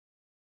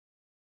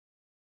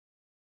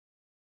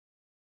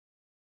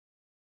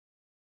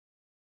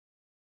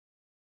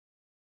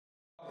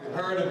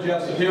heard of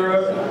Jeff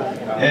Schapiro,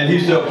 and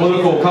he's a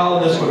political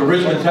columnist for the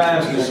Richmond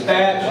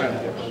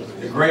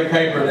Times-Dispatch, the great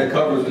paper that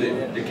covers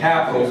the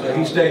Capitol, so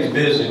he stays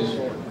busy.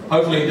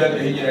 Hopefully he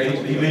doesn't,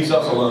 he leaves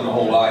us alone the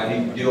whole lot.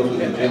 He deals with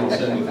the General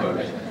Assembly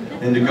folks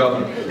and the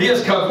governor. He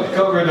has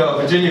covered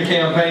Virginia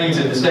campaigns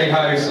in the State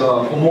House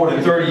for more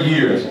than 30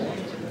 years.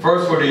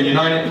 First for the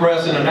United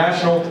Press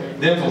International,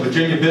 then for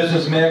Virginia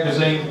Business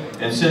Magazine,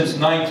 and since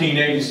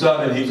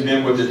 1987 he's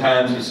been with the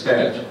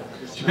Times-Dispatch.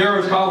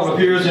 Schapiro's column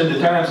appears in the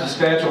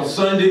Times-Dispatch on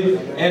Sunday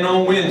and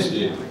on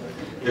Wednesday.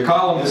 The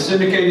column is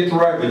syndicated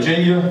throughout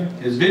Virginia.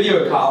 His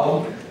video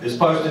column is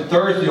posted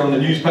Thursday on the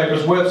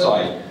newspaper's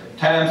website,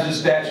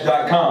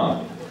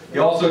 timesdispatch.com. He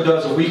also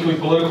does a weekly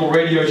political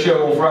radio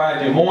show on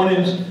Friday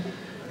mornings,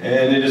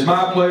 and it is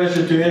my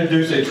pleasure to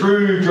introduce a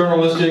true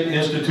journalistic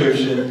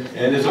institution,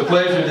 and it's a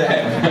pleasure to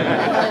have him.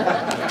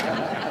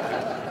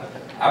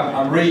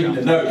 I'm reading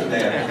the notes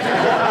now.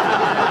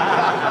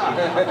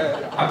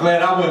 I'm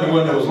glad I wasn't the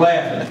one that was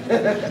laughing.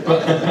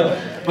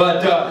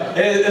 but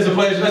it's a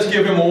pleasure. Let's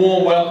give him a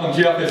warm welcome,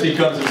 Jeff, as he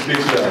comes and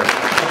speaks to us.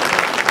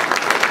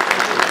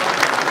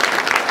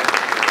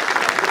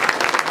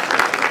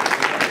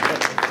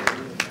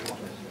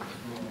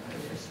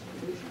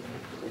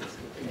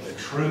 A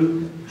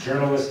true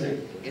journalistic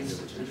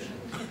institution.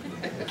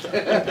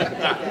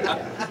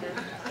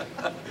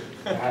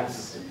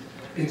 Perhaps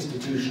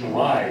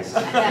institutionalized.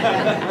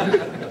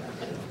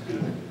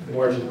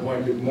 More to the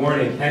point, good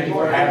morning. Thank you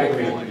for having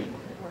me.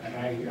 And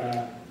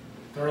I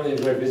thoroughly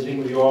enjoyed visiting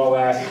with you all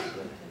last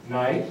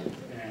night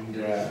and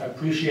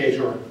appreciate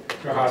your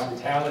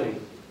hospitality.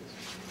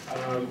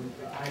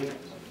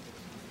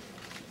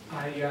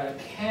 I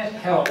can't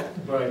help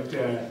but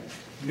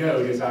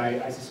note, as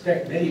I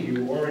suspect many of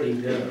you already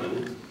know,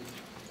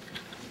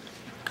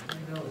 I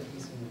know if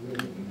he's in the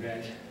room,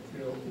 that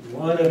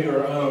one of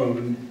your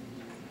own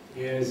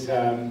is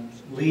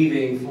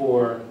leaving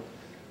for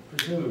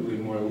presumably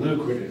more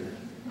lucrative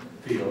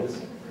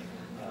fields.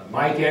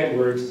 Mike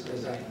Edwards,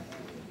 as I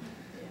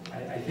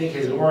think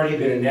has already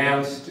been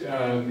announced,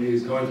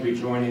 is going to be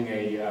joining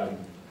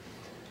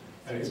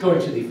is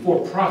going to the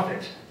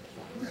for-profit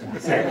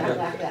sector.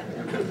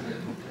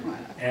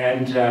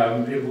 And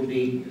it will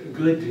be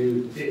good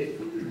to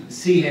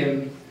see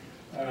him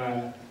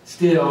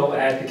still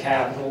at the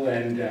Capitol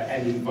and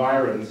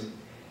environs.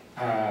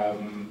 I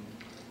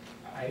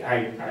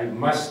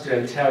must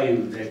tell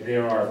you that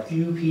there are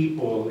few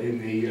people in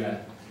the, I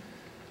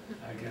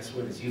guess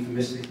what is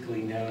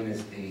euphemistically known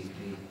as the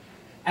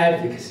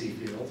advocacy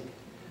field,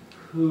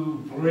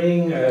 who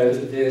bring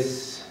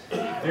this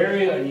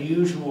very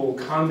unusual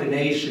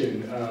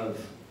combination of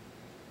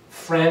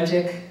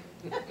frantic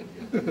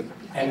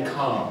and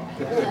calm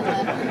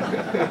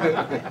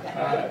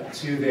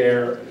to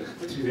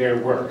their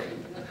work.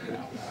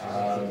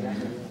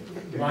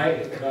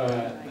 Mike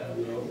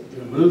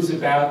moves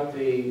about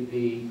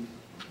the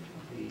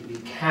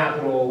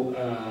Capitol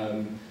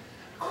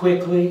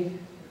quickly,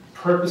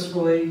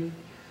 purposefully.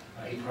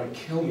 He'd probably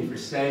kill me for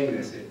saying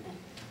this.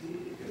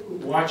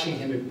 Watching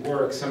him at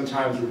work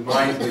sometimes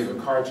reminds me of a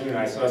cartoon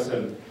I saw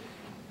some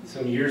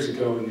years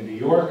ago in the New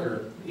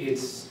Yorker.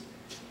 It's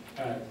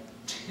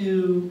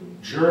two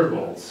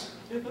gerbils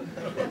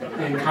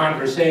in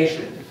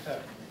conversation.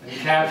 And the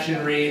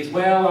caption reads,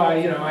 well,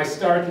 I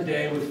start the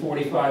day with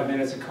 45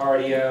 minutes of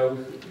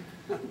cardio,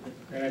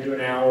 then I do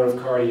an hour of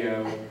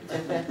cardio,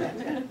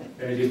 then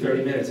I do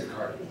 30 minutes of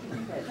cardio.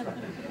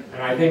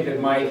 And I think that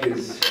Mike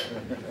is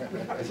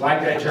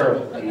like that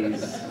gerbil.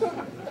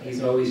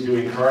 He's always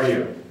doing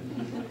cardio.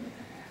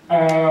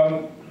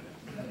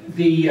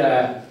 The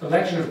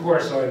election, of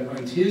course,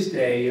 on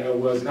Tuesday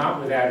was not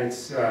without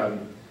its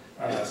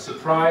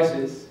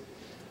surprises.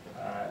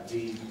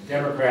 The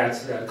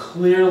Democrats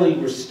clearly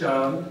were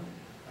stung.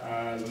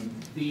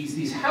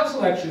 These House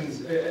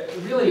elections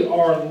really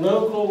are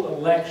local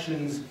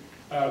elections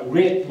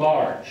writ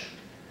large.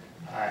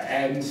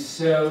 And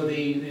so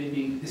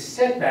the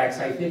setbacks,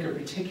 I think, are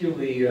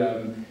particularly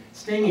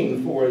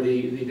stinging for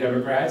the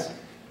Democrats,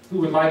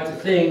 who would like to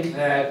think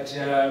that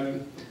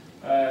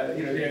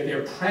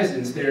their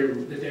presence,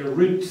 their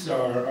roots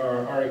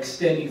are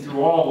extending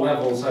through all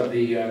levels of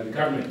the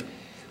government.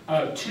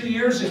 2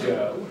 years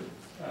ago,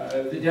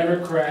 the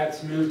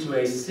Democrats moved to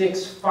a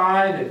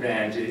 6-5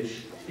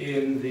 advantage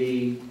in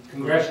the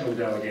congressional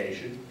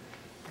delegation.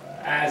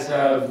 As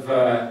of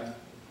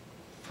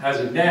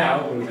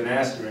now, with an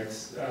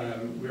asterisk,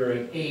 we're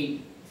at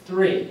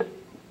 8-3.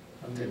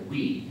 I'm saying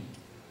we.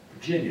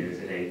 Virginia is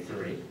at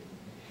 8-3.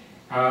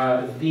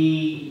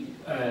 The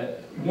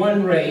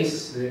one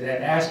race,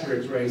 that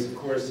asterisk race, of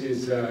course,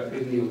 is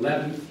in the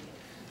 11th.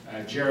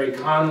 Jerry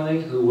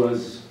Connolly, who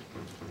was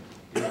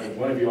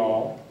one of you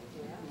all,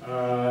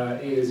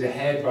 is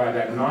ahead by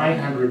about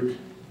 900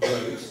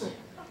 votes,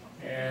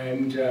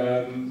 and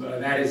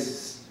that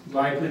is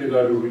likely to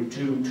go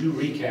to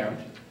recount.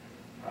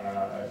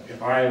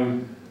 If I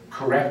am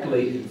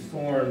correctly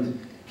informed,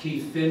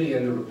 Keith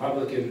Finian, the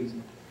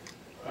Republican,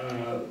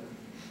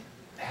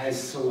 has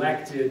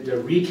selected a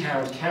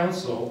recount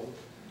council,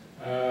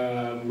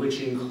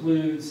 which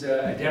includes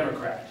a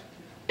Democrat.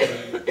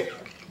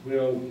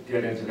 We'll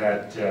get into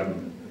that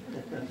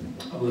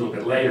a little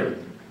bit later.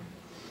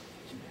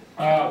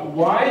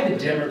 Why the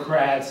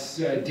Democrats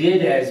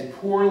did as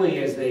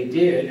poorly as they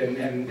did,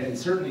 and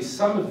certainly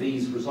some of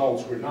these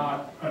results were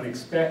not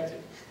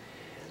unexpected,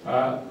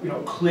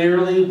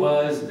 clearly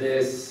was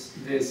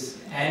this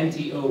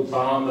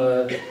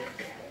anti-Obama,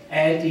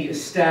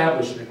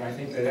 anti-establishment, I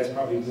think that's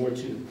probably more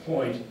to the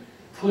point,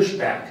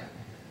 pushback.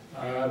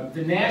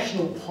 The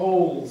national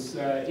polls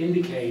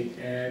indicate,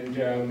 and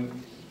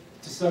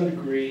to some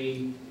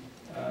degree,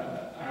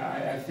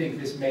 I think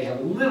this may have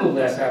a little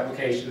less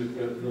application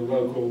at the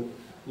local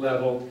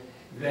level,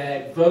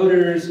 that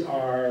voters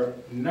are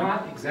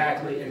not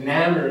exactly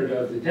enamored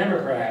of the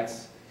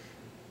Democrats,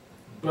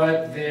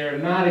 but they're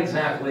not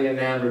exactly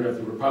enamored of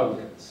the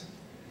Republicans.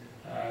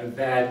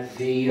 That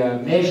the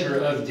measure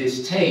of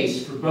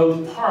distaste for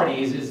both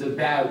parties is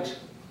about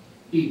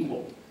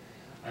equal.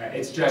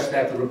 It's just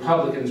that the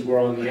Republicans were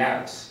on the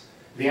outs,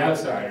 the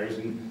outsiders,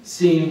 and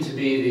seemed to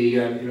be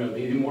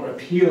the more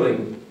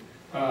appealing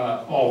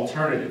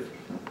alternative.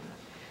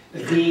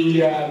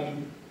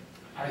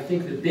 I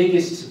think the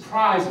biggest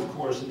surprise, of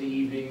course, of the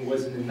evening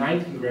was in the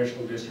 9th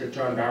Congressional District.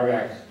 John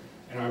Bauerback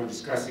and I were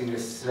discussing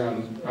this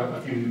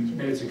a few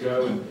minutes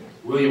ago, and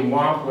William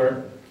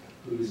Wampler,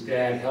 whose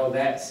dad held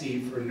that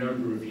seat for a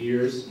number of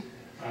years,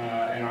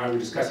 and I were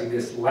discussing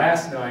this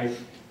last night,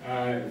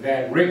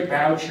 that Rick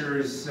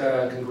Boucher's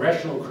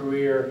congressional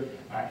career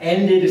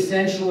ended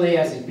essentially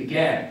as it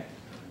began.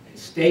 A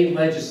state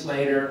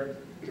legislator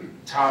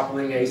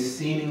toppling a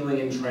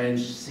seemingly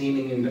entrenched,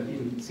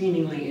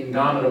 seemingly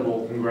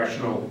indomitable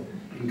congressional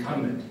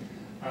incumbent.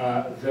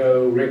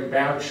 Though Rick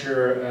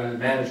Boucher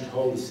managed to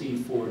hold the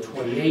seat for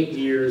 28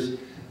 years,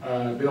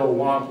 Bill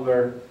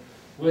Wampler,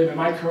 William, am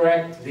I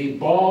correct? The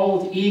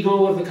bald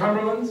eagle of the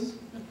Cumberlands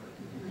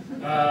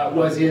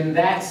was in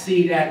that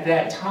seat at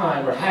that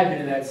time, or had been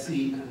in that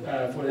seat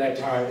for that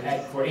time,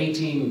 for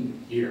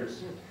 18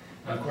 years.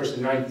 Of course,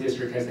 the 9th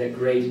District has that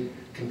great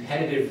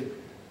competitive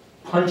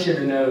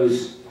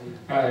punch-in-the-nose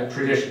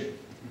tradition.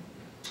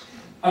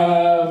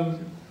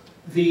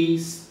 The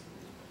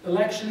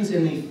elections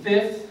in the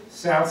 5th,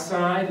 South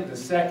Side, and the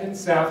 2nd,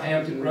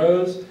 Southampton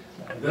Roads,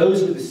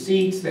 those were the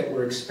seats that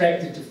were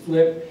expected to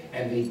flip,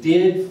 and they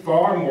did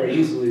far more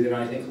easily than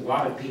I think a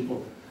lot of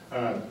people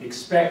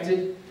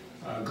expected.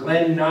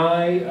 Glenn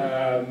Nye,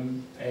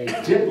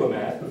 a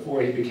diplomat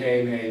before he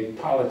became a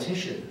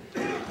politician,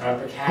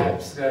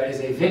 perhaps is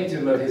a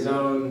victim of his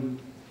own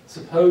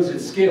supposed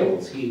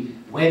skills. He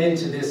went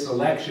into this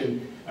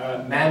election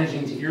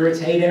managing to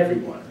irritate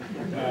everyone,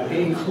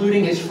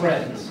 including his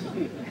friends,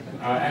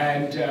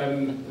 and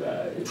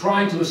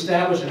trying to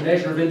establish a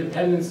measure of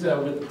independence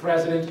with the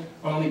president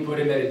only put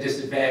him at a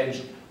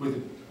disadvantage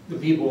with the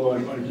people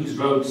on whose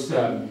votes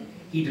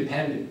he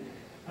depended.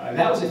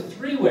 That was a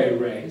three-way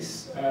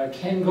race.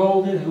 Ken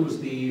Golden, who was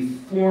the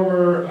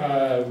former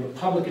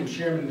Republican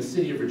chairman of the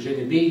city of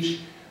Virginia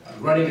Beach,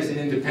 running as an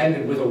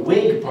independent with a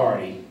Whig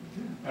Party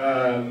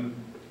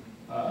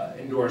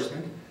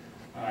endorsement.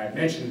 I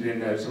mentioned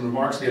in some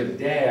remarks the other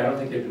day, I don't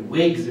think there have been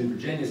Whigs in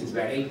Virginia since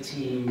about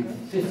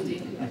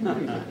 1850.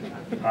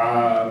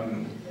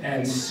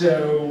 And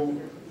so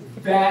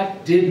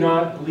that did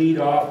not bleed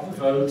off the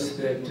votes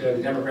that the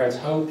Democrats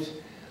hoped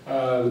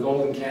the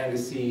Golden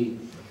candidacy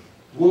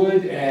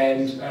would,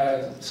 and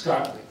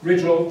Scott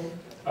Ridgell,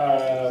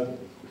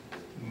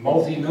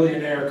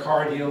 multi-millionaire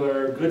car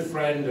dealer, good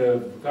friend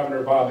of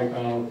Governor Bob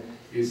McDonnell,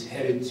 is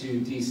headed to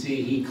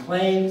D.C. He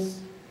claims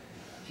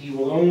he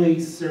will only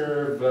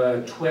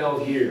serve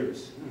 12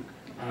 years.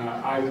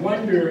 I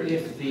wonder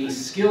if the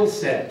skill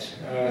set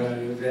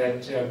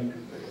that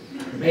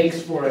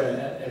makes for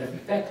an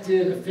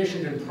effective,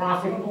 efficient, and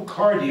profitable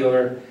car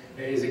dealer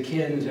is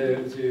akin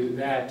to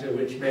that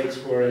which makes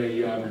for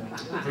a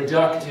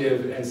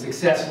productive and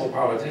successful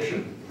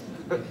politician.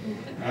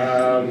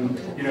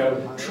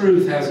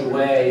 Truth has a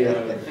way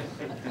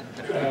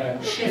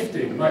of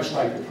shifting, much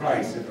like the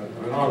price of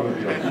an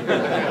automobile.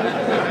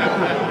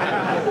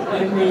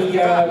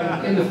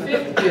 In the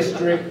 5th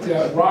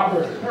District,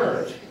 Robert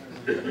Hurt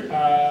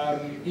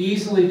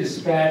easily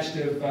dispatched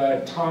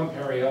of Tom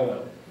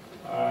Perriello.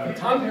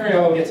 Tom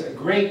Perriello gets a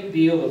great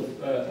deal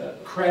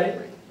of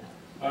credit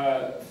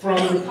from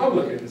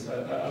Republicans,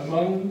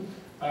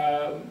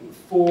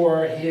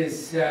 for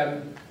his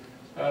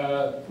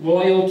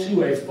loyal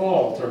to a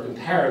fault, or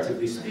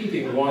comparatively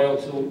speaking, loyal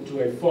to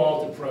a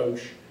fault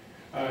approach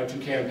to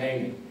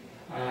campaigning.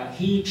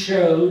 He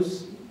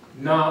chose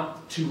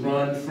not to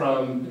run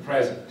from the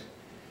president.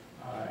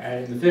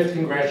 And in the 5th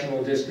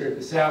Congressional District,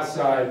 the South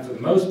Side, for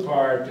the most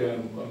part,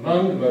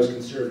 among the most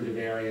conservative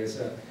areas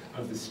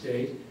of the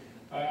state,